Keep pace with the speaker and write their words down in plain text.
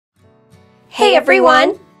Hey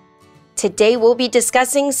everyone! Today we'll be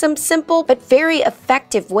discussing some simple but very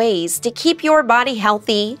effective ways to keep your body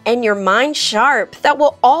healthy and your mind sharp that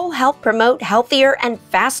will all help promote healthier and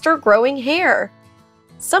faster growing hair.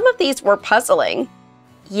 Some of these were puzzling.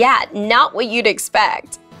 Yeah, not what you'd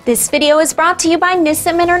expect. This video is brought to you by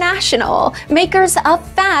Nissim International, makers of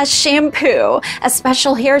Fast Shampoo, a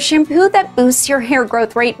special hair shampoo that boosts your hair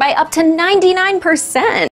growth rate by up to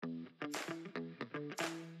 99%.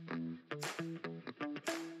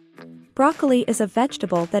 Broccoli is a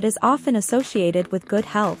vegetable that is often associated with good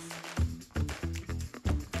health.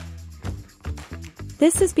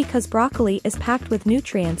 This is because broccoli is packed with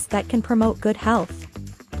nutrients that can promote good health.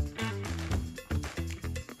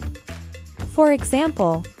 For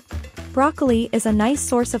example, broccoli is a nice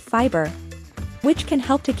source of fiber, which can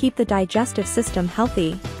help to keep the digestive system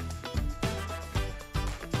healthy.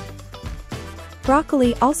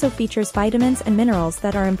 Broccoli also features vitamins and minerals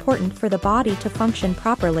that are important for the body to function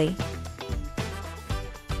properly.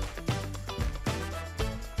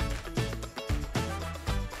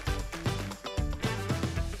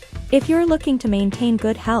 If you're looking to maintain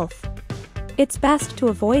good health, it's best to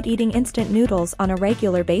avoid eating instant noodles on a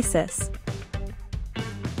regular basis.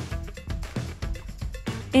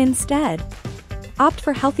 Instead, opt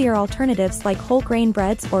for healthier alternatives like whole grain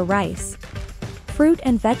breads or rice, fruit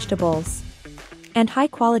and vegetables, and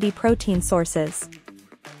high-quality protein sources.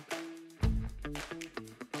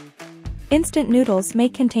 Instant noodles may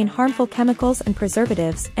contain harmful chemicals and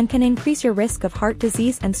preservatives and can increase your risk of heart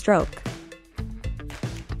disease and stroke.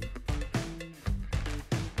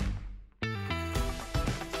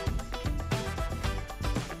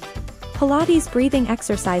 Pilates breathing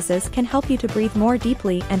exercises can help you to breathe more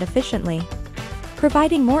deeply and efficiently,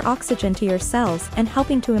 providing more oxygen to your cells and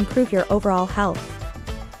helping to improve your overall health.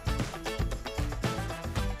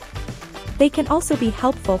 They can also be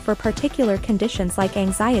helpful for particular conditions like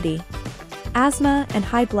anxiety, asthma, and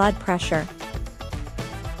high blood pressure.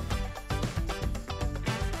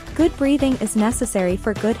 Good breathing is necessary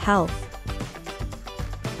for good health.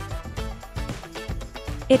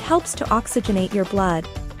 It helps to oxygenate your blood,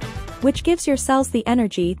 which gives your cells the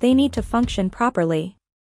energy they need to function properly.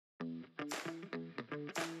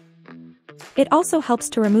 It also helps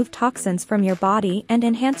to remove toxins from your body and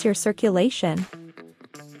enhance your circulation.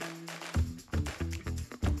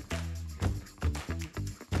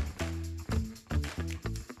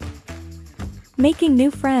 Making new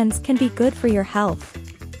friends can be good for your health.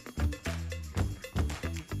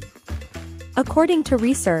 According to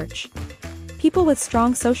research, people with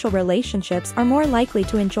strong social relationships are more likely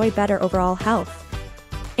to enjoy better overall health,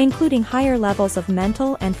 including higher levels of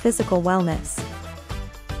mental and physical wellness.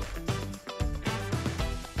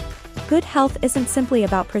 Good health isn't simply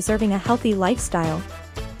about preserving a healthy lifestyle.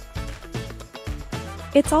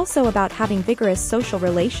 It's also about having vigorous social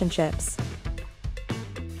relationships.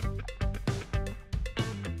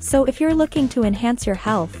 So if you're looking to enhance your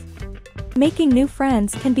health, making new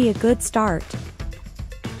friends can be a good start.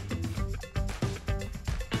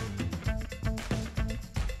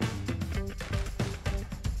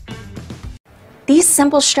 These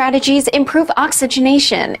simple strategies improve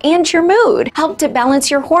oxygenation and your mood, help to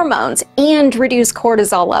balance your hormones, and reduce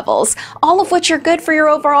cortisol levels, all of which are good for your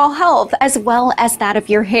overall health as well as that of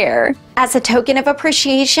your hair. As a token of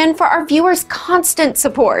appreciation for our viewers' constant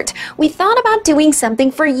support, we thought about doing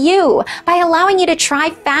something for you by allowing you to try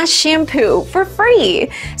Fast Shampoo for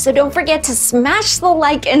free. So don't forget to smash the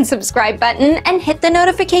like and subscribe button and hit the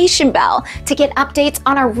notification bell to get updates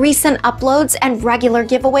on our recent uploads and regular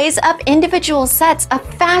giveaways of individual sets of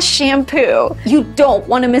Fast Shampoo. You don't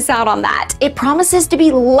want to miss out on that. It promises to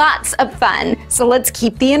be lots of fun, so let's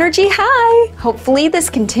keep the energy high. Hopefully this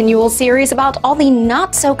continual series about all the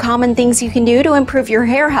not so common things you can do to improve your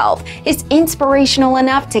hair health is inspirational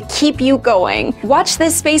enough to keep you going. Watch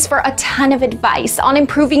this space for a ton of advice on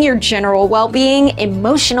improving your general well-being,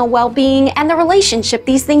 emotional well-being, and the relationship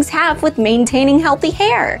these things have with maintaining healthy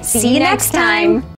hair. See you next time.